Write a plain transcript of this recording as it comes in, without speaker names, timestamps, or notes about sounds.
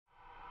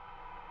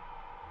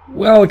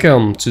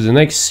Welcome to the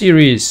next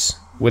series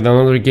with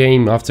another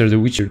game after The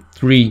Witcher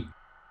 3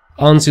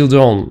 Until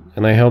Dawn,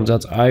 and I hope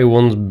that I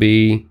won't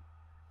be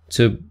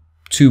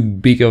too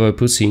big of a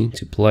pussy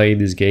to play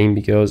this game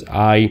because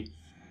I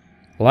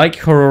like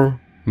horror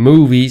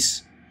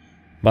movies,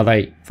 but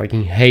I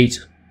fucking hate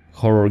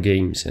horror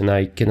games and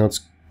I cannot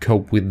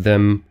cope with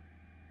them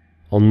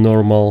on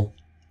normal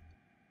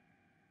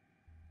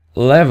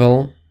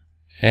level,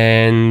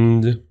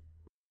 and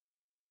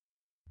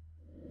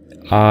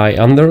I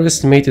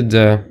underestimated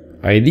the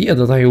idea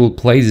that I will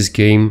play this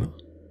game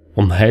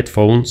on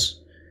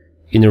headphones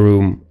in a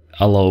room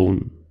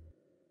alone.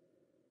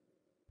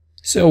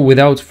 So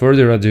without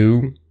further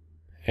ado,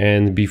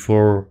 and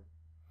before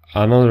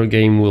another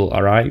game will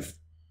arrive,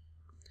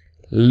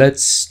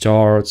 let's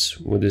start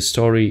with the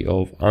story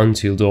of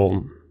Until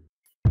Dawn.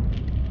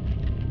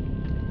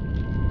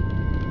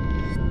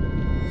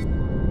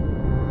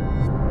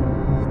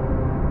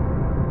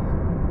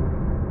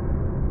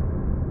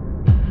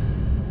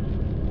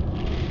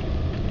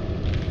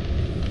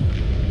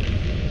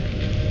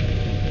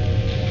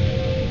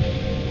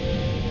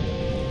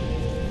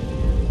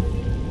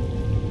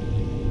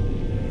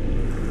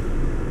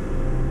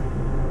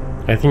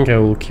 I think I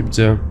will keep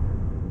the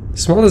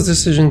smallest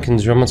decision can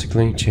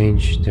dramatically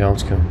change the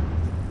outcome.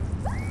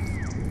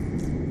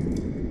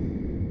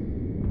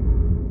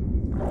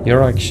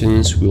 Your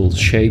actions will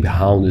shape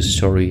how the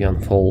story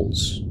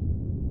unfolds.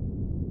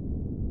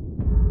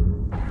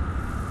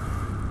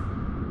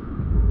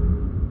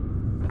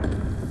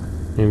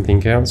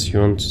 Anything else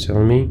you want to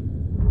tell me?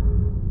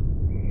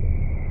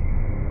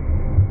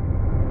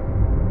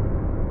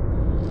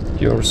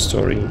 Your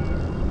story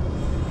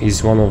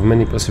is one of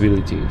many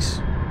possibilities.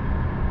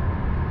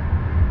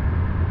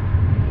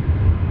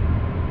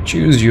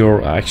 Choose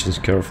your actions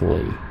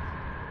carefully.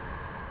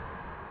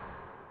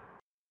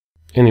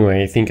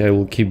 Anyway, I think I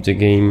will keep the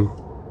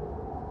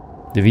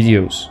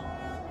videos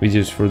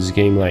for this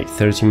game like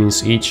 30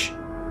 minutes each.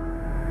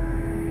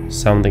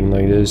 Something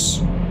like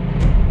this.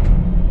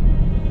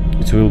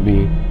 It will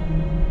be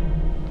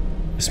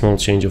a small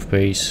change of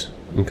pace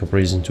in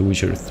comparison to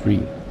Witcher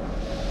 3.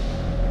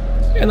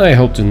 And I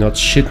hope to not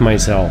shit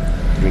myself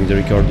during the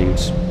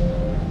recordings.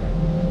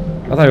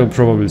 But I will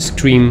probably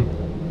scream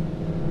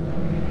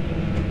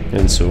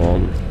and so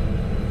on.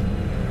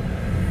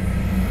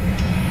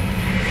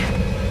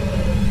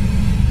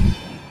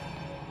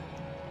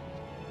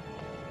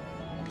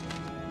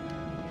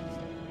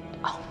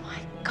 Oh my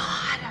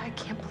god, I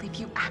can't believe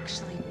you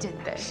actually did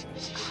this.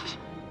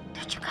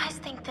 Don't you guys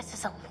think this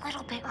is a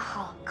little bit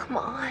cruel? Come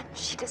on,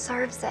 she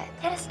deserves it.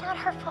 It is not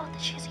her fault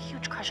that she has a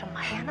huge crush on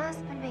Mike. Hannah's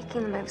been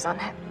making the moves on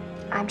him.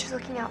 I'm just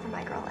looking out for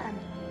my girl, Em.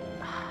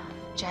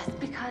 Just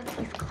because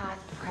he's class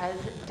prez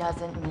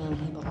doesn't mean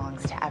he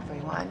belongs to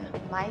everyone.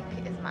 Mike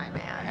is my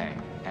man.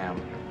 Hey,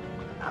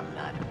 I'm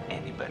not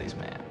anybody's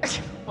man.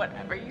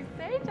 Whatever you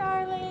say,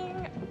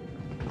 darling.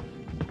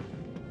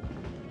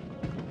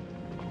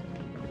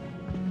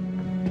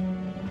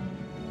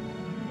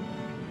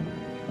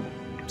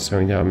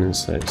 So that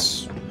means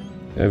that's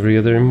every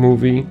other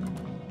movie.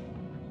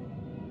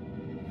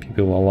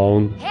 People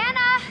alone. Hannah!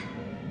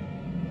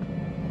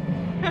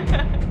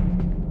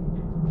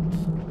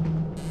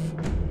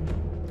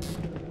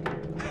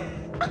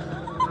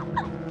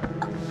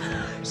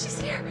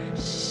 She's here.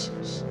 Shh,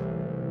 shh.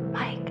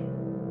 Mike.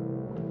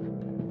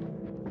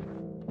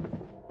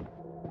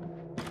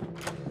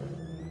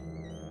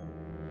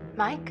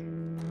 Mike?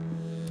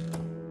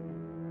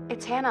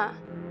 It's Hannah.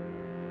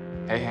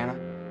 Hey, Hannah.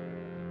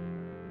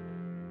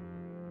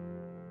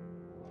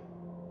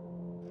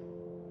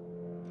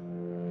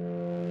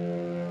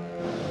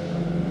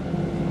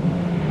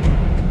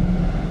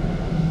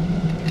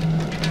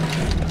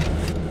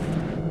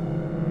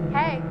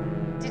 Hey,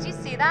 did you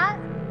see that?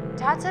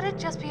 Dad said it'd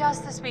just be us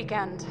this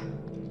weekend.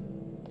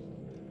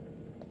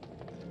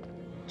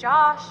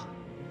 Josh.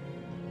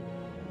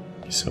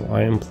 So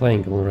I am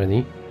playing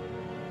already.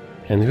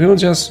 And we'll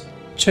just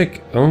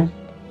check. Oh,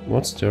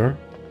 what's there?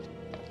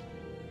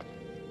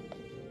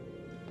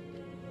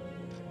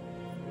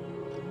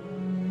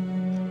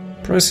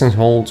 Press and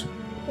hold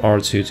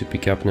R2 to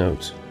pick up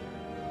notes.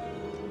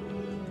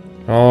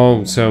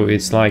 Oh, so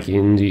it's like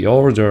in the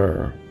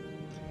order.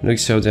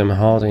 Looks so damn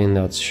hot in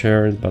that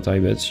shirt, but I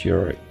bet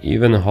you're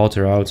even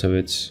hotter out of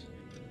it.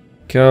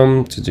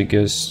 Come to the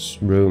guest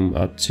room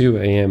at 2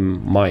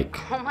 AM, Mike.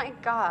 Oh my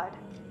god.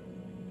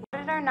 What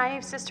did our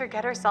naive sister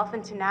get herself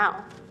into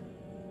now?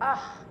 Ugh.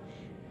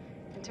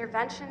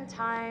 Intervention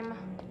time.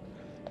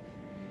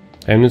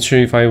 I'm not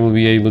sure if I will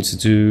be able to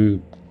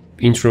do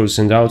intros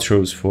and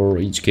outros for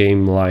each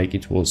game like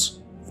it was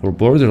for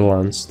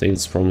Borderlands,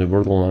 Tales from the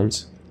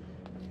Borderlands.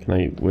 Can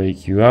I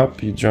wake you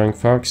up, you drunk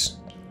fox?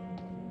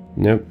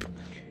 Nope.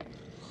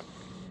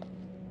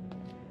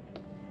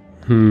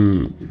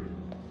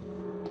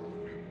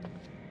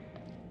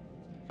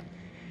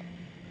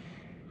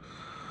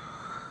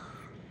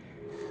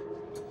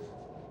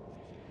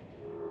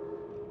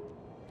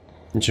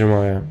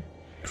 Jeremiah,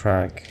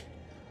 crack.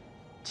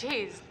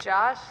 Jeez,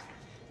 Josh.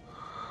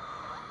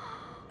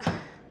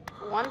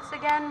 Once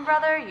again,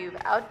 brother, you've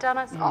outdone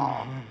us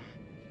all.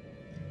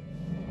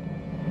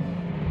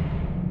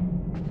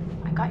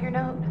 I got your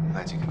note.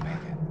 Glad you could make it.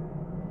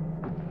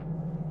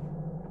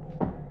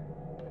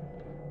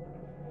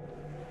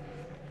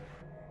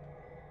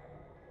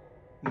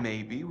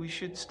 Maybe we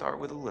should start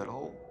with a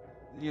little,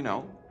 you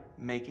know,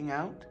 making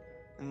out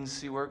and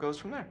see where it goes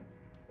from there.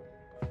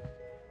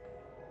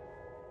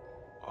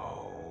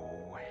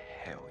 Oh,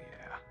 hell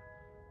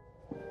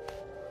yeah.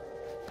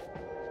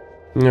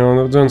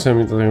 No, don't tell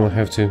me that I will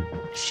have to.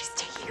 She's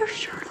taking her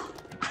shirt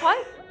off.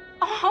 What?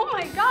 Oh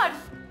my god!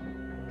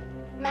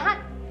 Matt,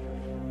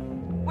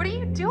 what are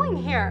you doing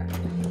here?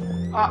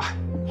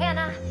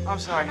 Hannah. I'm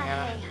sorry,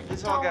 Hannah, Hannah. hey,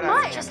 This all got don't out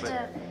of mind. hand, Just but...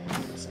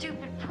 a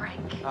stupid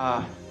prank.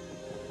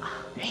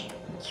 Hey.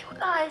 You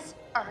guys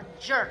are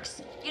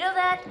jerks. You know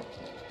that?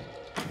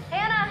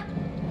 Hannah!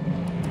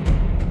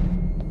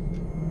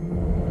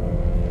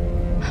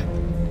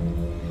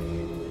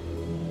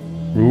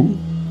 Ooh.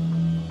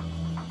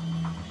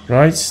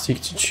 Right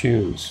stick to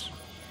choose.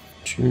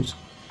 Choose.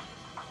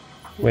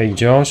 Wait,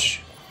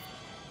 Josh.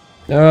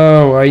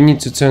 Oh, I need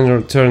to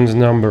turn the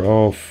number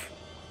off.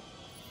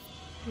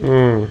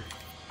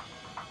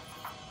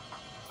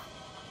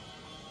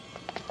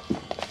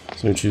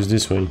 So choose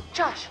this way.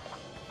 Josh!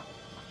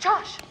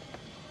 Josh!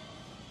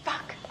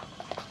 Fuck.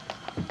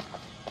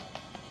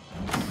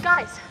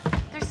 Guys,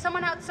 there's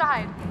someone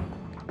outside.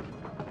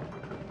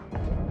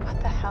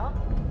 What the hell?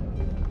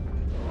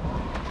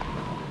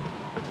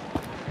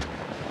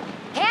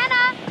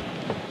 Hannah!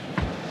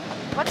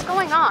 What's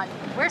going on?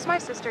 Where's my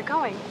sister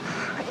going?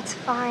 It's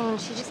fine.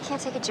 She just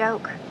can't take a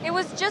joke. It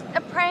was just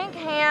a prank,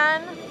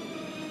 Han.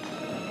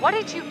 What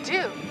did you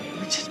do?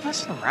 We're just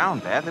messing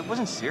around, Dad. That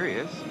wasn't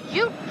serious.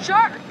 You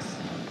jerks!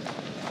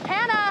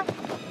 Hannah!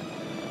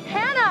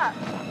 Hannah!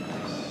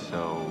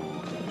 So,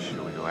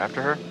 should we go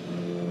after her?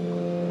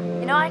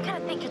 You know, I kind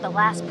of think you're the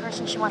last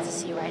person she wants to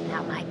see right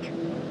now, Mike.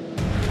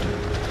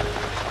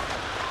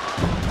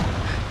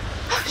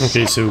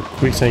 Okay, so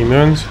quick time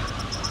event.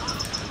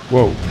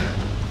 Whoa.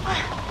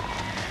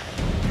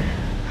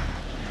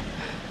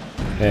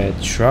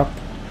 Trap.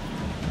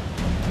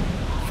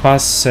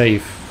 Fast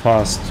save.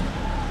 Fast.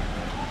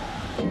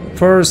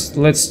 First,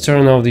 let's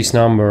turn off these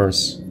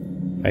numbers.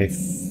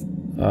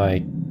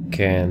 I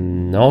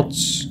cannot.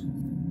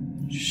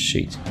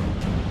 Shit.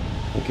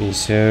 Okay,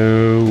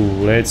 so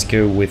let's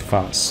go with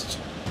fast.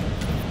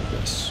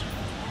 Yes.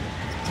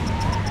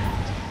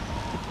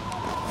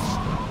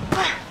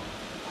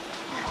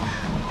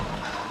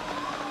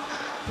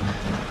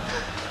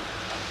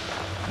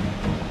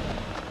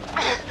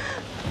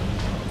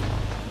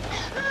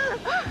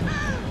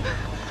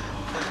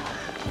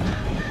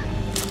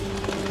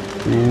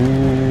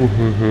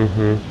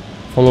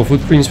 Follow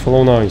footprints,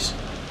 follow noise.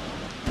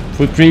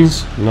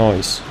 Footprints,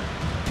 noise.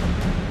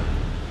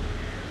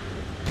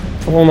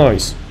 Follow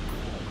noise.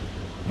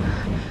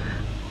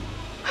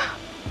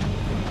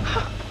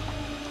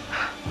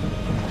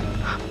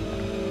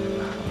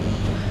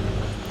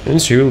 And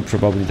she will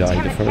probably die,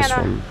 Damn the it, first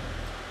Hannah. one.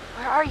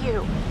 Where are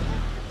you?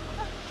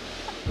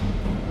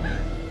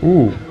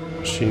 Ooh,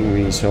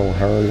 we saw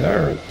her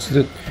there.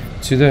 To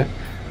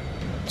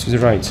the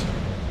right.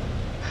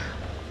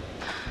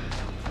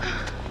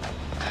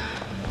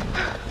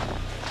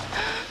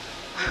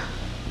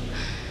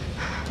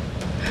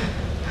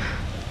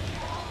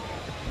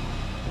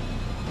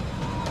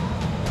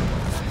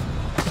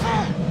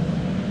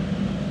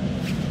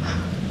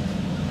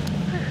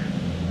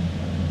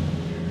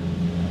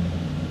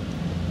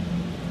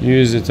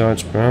 Use the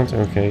touchpad.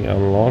 Okay,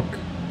 unlock.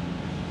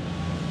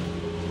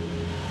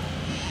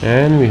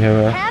 And we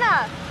have a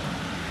Hannah!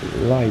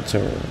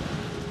 lighter.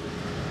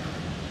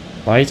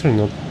 Lighter?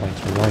 Not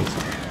lighter, light.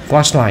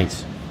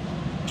 Flashlight!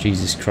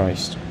 Jesus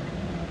Christ.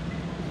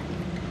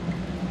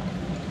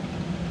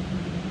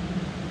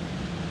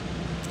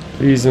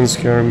 Please don't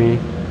scare me.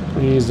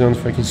 Please don't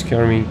fucking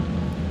scare me.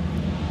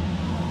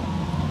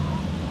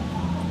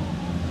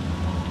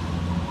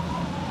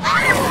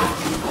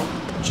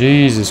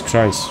 Jesus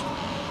Christ.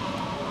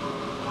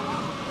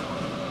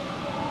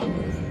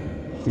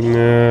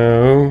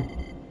 No.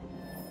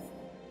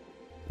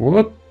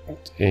 What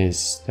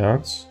is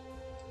that?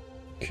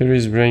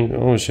 Curious brain.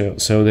 Oh,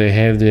 so they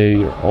have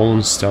their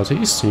own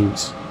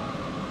statistics.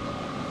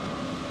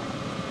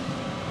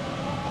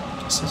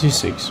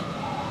 Statistics.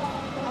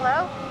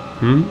 Hello?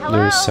 There is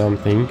Hello?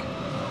 something.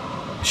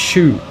 A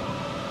shoe.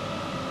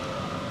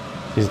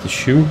 Is the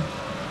shoe?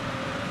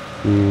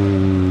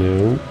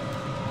 No.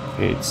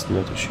 It's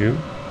not a shoe.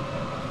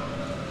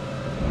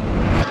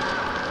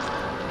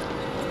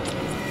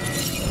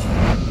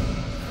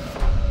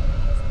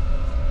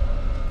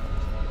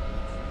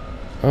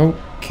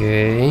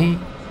 Okay.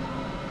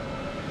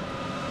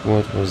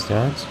 What was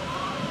that?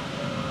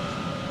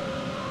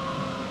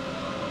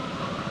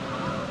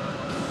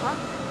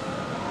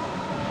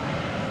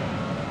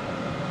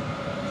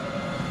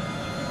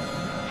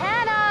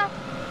 Hannah!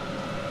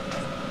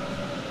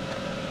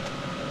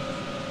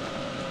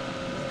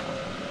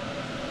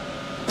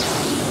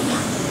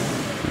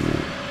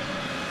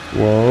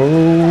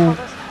 Whoa.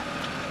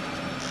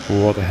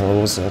 What the hell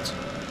was that?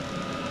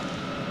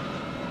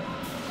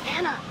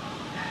 Hannah!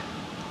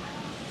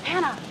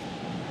 Hannah!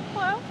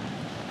 Hello?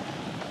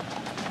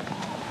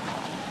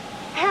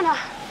 Hannah!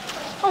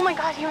 Oh my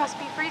god, you must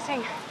be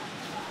freezing.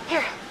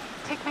 Here,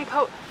 take my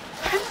coat.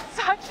 I'm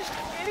such an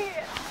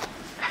idiot.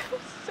 I'm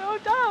so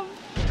dumb.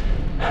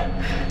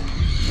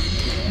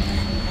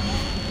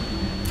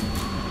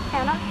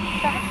 Hannah,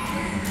 back.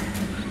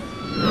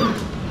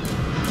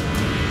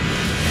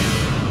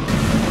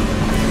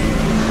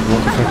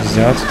 What the fuck is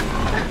that?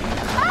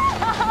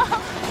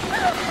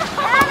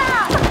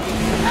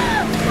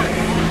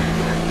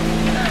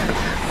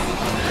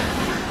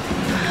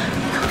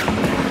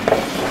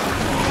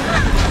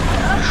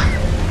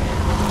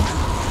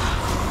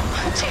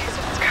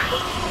 Jesus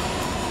Christ.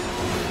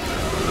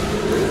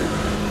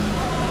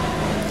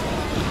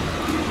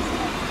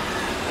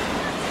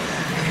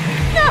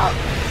 No!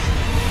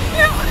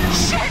 No!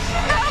 Shit!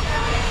 No!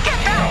 Get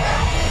back!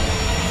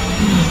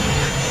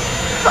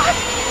 Fuck!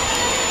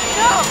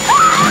 No!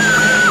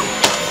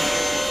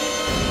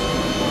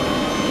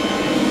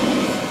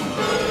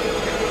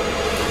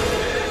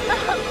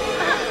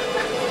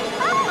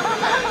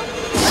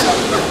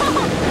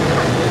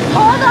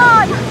 Hold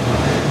on!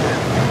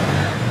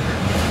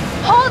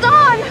 Hold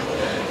on!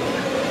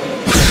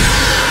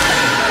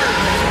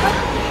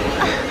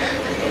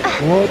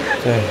 What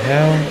the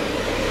hell?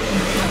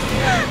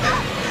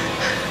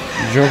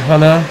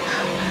 Johanna?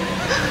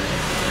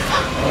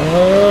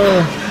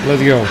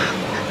 Let's go.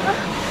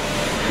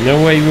 No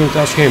way we'll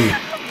touch him.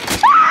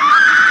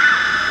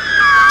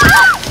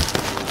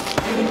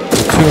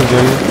 The two of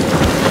them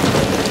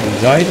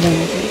died.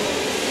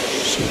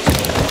 Shit.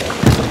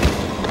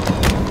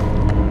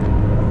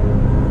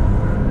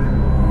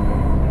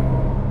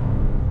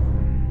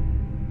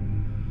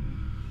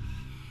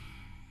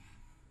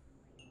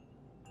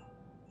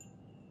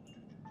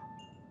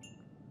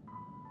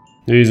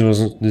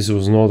 This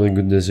was not a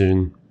good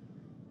decision.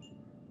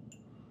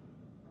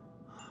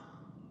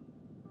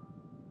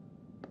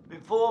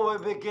 Before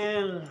we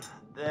begin,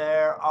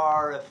 there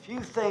are a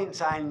few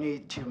things I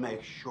need to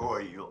make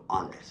sure you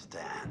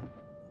understand.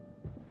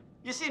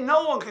 You see,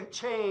 no one can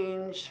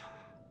change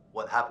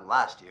what happened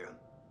last year.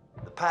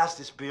 The past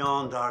is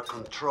beyond our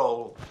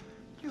control.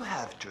 You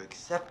have to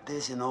accept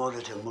this in order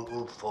to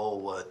move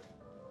forward.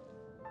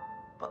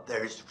 But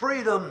there is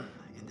freedom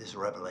in this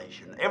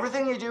revelation.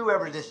 Everything you do,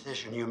 every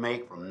decision you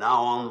make from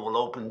now on will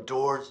open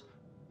doors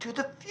to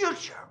the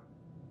future.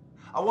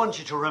 I want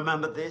you to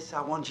remember this.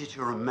 I want you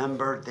to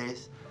remember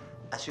this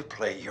as you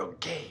play your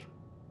game.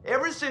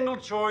 Every single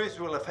choice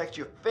will affect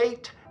your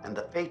fate and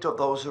the fate of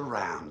those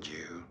around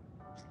you.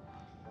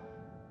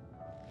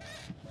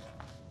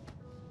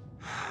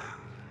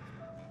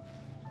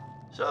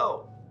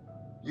 So,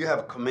 you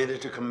have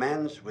committed to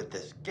commence with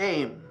this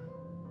game.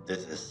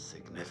 This is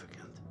significant.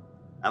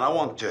 And I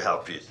want to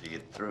help you see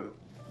it through.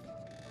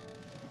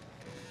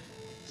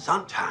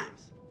 Sometimes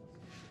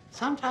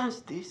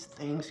these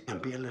things can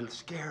be a little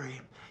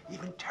scary,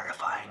 even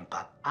terrifying,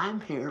 but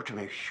I'm here to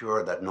make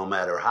sure that no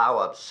matter how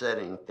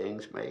upsetting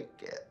things may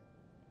get,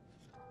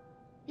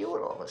 you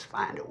will always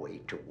find a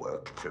way to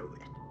work through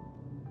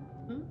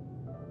it.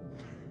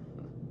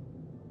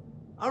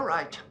 All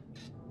right.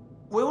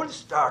 We will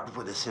start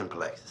with a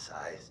simple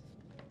exercise.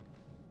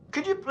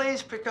 Could you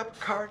please pick up a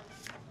card?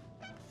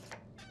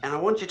 And I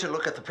want you to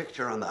look at the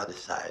picture on the other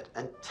side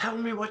and tell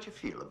me what you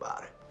feel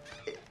about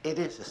it. It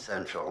is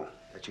essential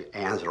that you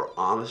answer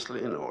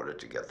honestly in order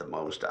to get the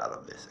most out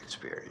of this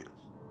experience.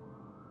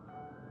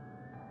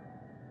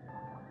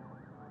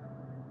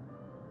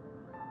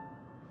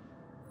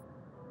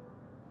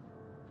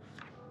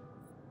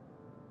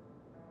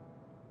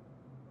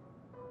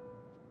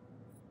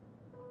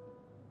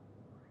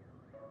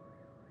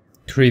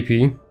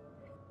 Creepy.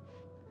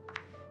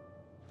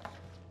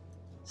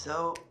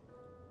 So,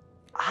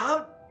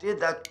 how did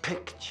that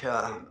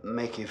picture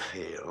make you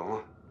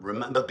feel?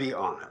 Remember, be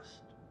honest.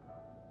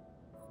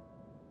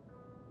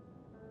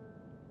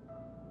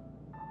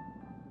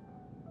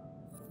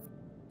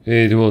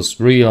 It was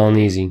real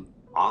uneasy.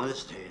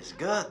 Honesty is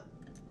good.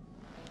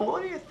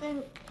 What do you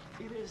think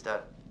it is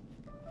that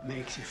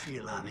makes you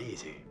feel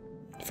uneasy?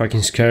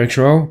 Fucking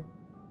scarecrow?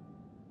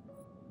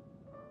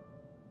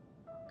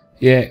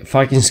 Yeah,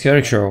 fucking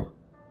scarecrow.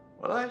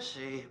 Well, I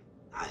see.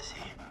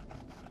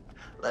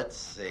 Let's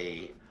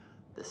say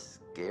the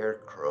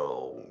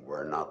scarecrow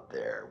were not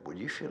there. Would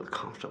you feel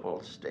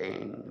comfortable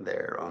staying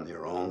there on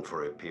your own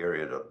for a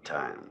period of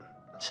time?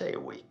 Let's say a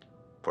week,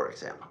 for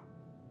example.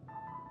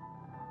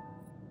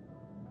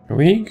 A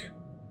week?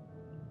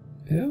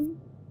 Yeah.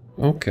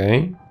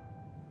 Okay.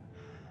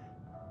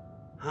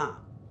 Huh.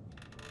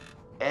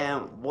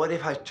 And what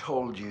if I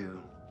told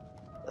you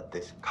that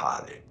this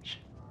cottage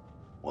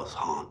was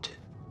haunted?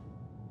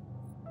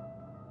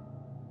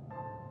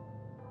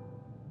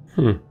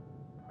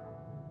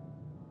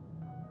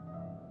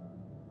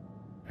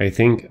 I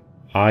think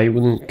I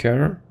wouldn't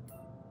care.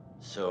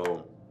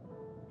 So,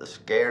 the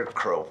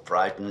scarecrow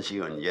frightens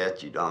you, and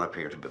yet you don't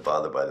appear to be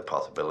bothered by the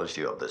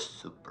possibility of the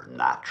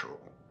supernatural.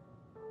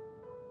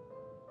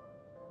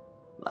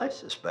 I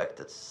suspect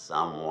that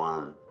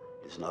someone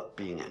is not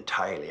being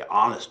entirely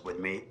honest with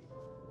me.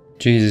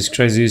 Jesus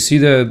Christ, do you see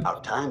the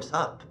Our time's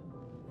up.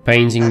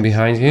 painting Let's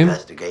behind him?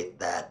 investigate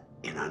that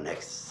in our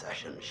next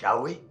session,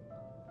 shall we?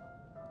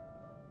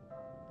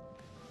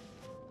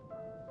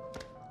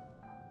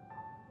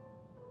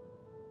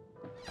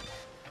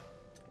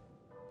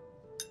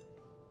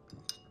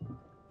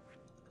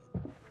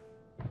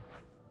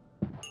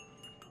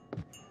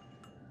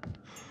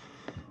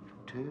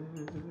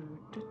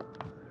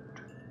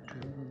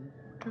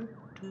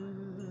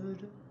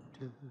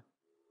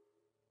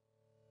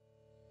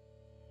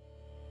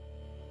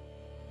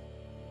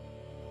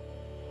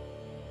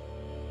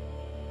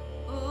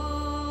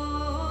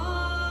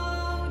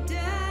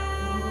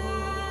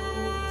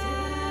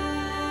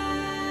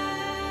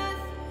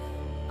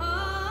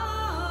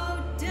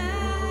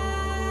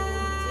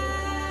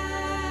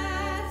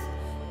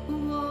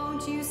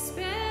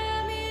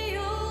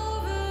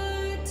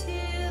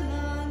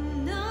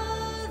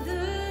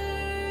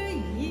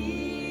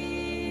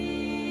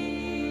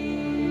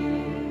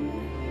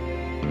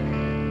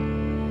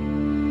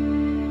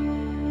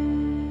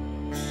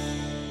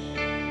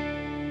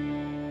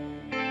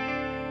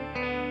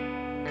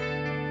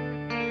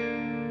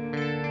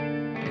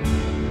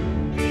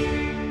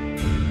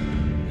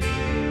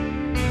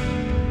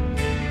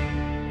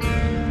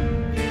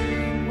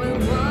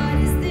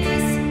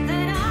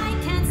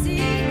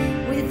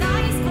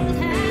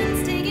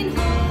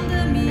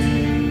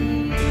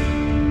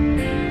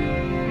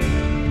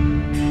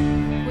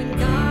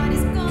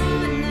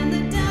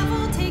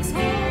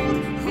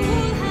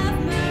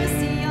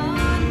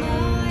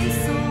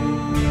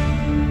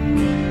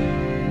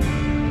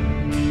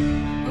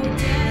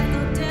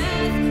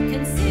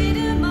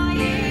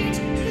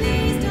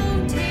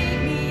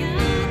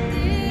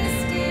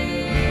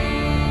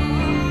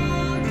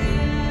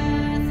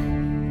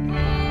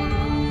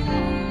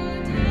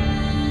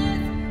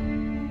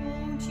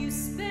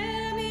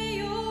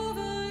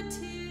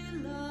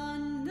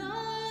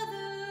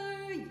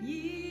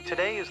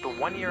 Today is the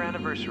one-year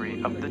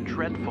anniversary of the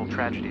dreadful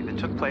tragedy that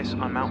took place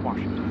on Mount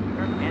Washington.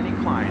 Annie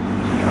Klein is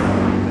in charge of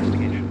the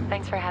investigation.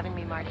 Thanks for having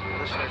me, Marty.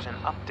 Listeners, an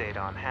update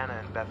on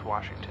Hannah and Beth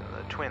Washington,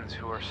 the twins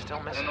who are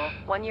still missing.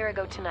 1 year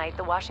ago tonight,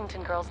 the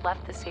Washington girls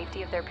left the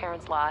safety of their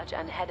parents' lodge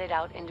and headed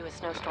out into a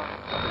snowstorm.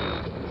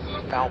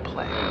 Foul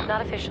play.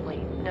 Not officially,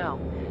 no.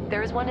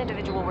 There is one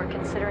individual we're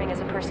considering as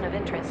a person of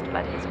interest,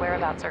 but his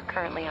whereabouts are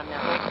currently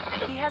unknown.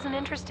 He has an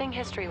interesting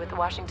history with the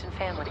Washington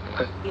family.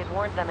 He had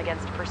warned them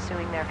against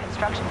pursuing their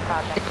construction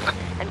project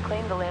and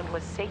claimed the land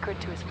was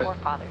sacred to his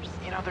forefathers.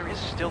 You know, there is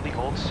still the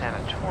old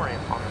sanatorium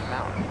on the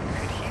mountain.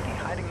 Could he be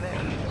hiding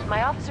there?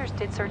 My officers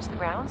did search the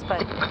grounds,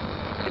 but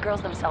the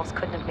girls themselves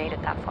couldn't have made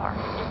it that far.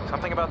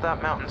 Something about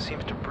that mountain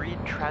seems to breed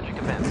tragic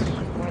events.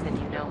 More than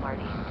you know,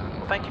 Marty.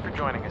 Well, thank you for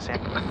joining us,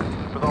 Annie.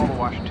 With all the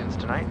Washingtons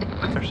tonight,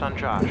 their son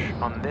Josh,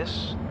 on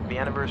this, the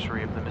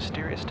anniversary of the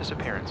mysterious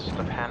disappearance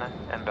of Hannah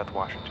and Beth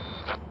Washington.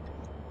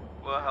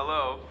 Well,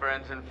 hello,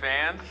 friends and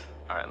fans.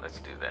 All right, let's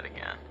do that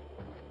again.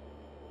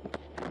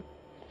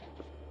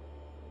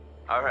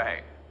 All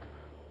right.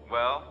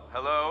 Well,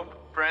 hello,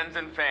 friends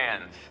and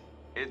fans.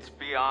 It's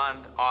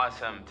beyond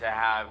awesome to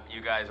have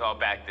you guys all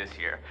back this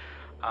year.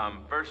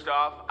 First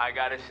off, I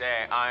gotta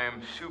say, I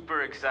am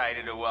super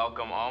excited to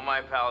welcome all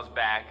my pals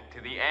back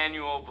to the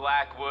annual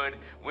Blackwood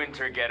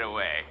Winter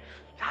Getaway.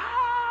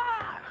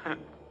 Ah!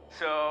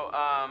 So,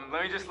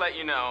 let me just let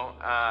you know,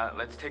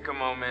 let's take a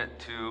moment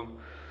to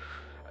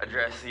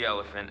address the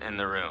elephant in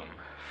the room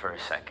for a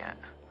second.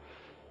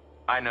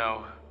 I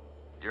know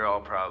you're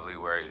all probably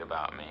worried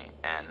about me,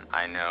 and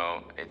I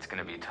know it's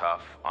gonna be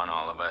tough on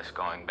all of us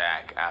going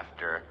back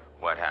after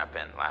what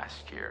happened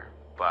last year,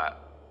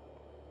 but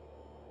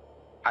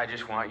I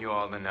just want you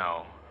all to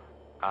know,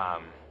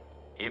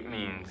 it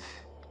means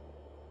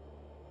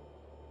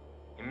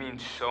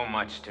so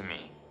much to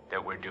me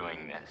that we're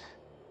doing this,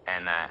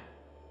 and that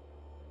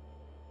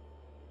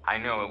I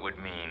know it would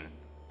mean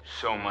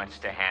so much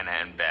to Hannah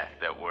and Beth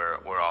that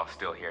we're all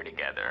still here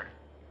together,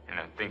 and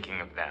I'm thinking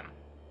of them.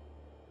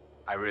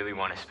 I really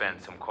want to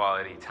spend some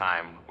quality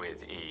time with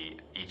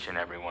each and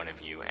every one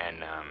of you,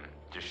 and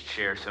just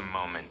share some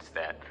moments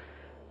that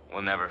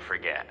we'll never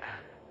forget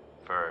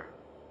for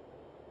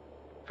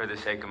the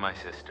sake of my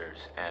sisters,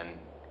 and,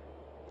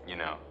 you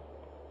know.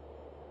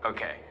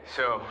 Okay,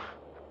 so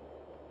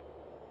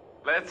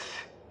let's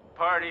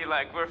party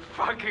like we're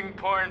fucking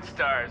porn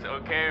stars,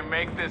 okay?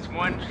 Make this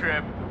one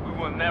trip we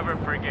will never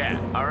forget,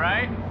 all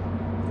right?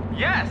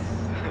 Yes!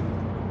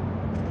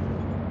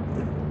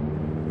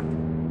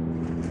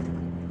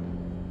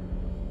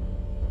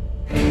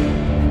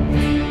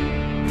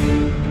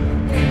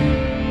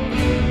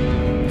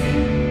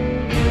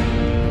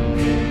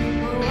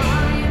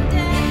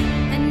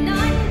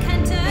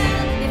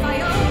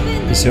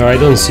 So I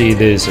don't see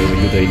this as a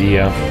good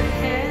idea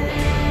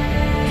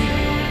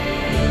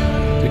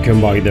to come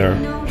by there,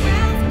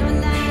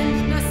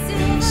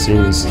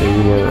 since they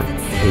were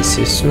the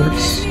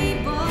sisters.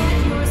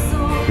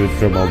 Could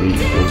probably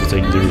want to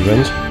take the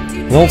revenge.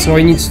 And also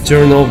I need to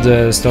turn off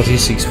the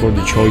statistics for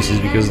the choices,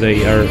 because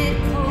they are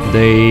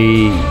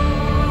they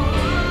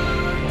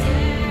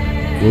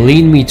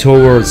lead me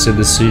towards a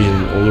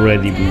decision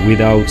already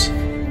without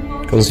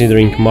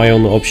considering my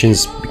own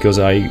options, because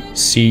I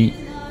see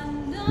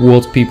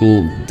what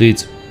people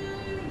did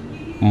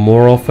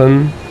more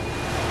often,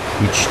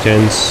 which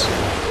tends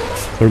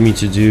for me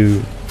to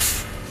do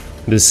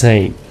the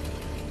same.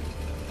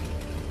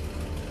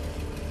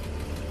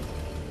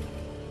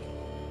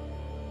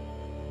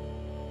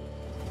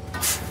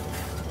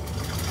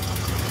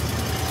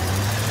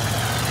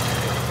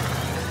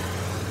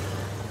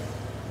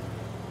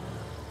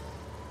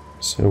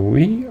 So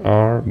we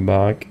are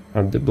back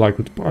at the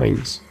Blackwood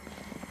Pines.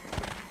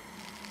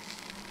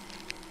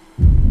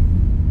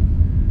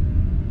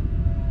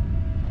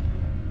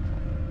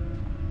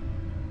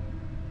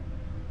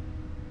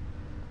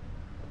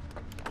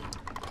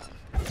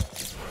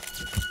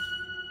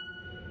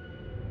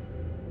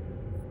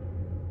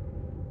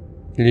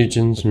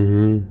 Legends,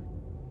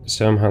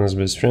 Sam, Hannah's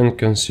best friend,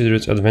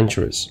 considered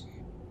adventurous.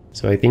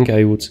 So I think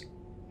I would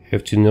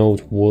have to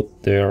note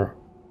what their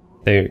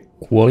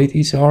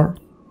qualities are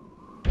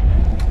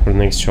for the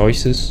next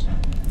choices.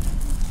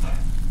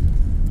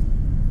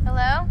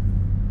 Hello?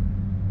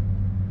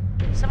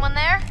 Someone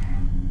there?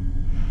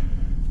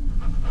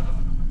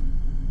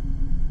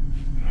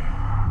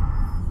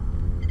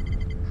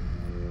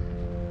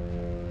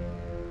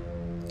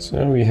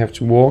 So we have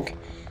to walk,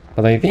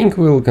 but I think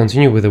we'll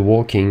continue with the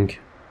walking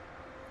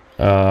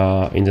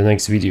in the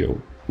next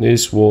video.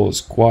 This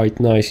was quite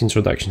nice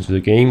introduction to the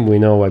game. We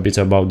know a bit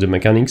about the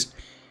mechanics,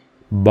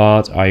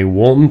 but I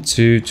want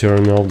to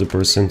turn off the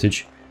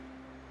percentage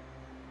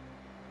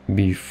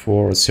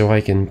before, so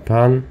I can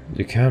pan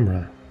the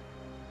camera.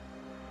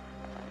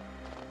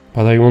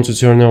 But I want to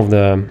turn off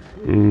the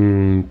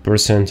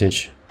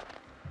percentage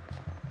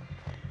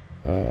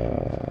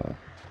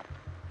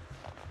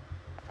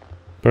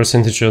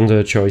on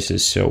the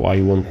choices, so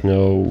I won't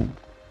know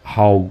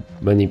how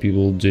many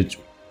people did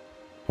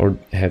or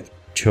had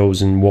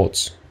chosen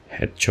what.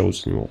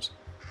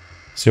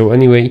 So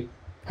anyway,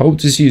 hope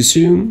to see you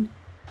soon,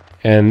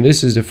 and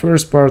this is the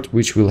first part,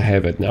 which will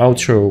have an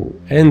outro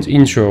and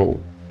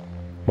intro,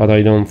 but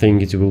I don't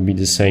think it will be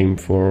the same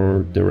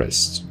for the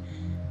rest.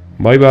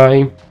 Bye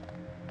bye!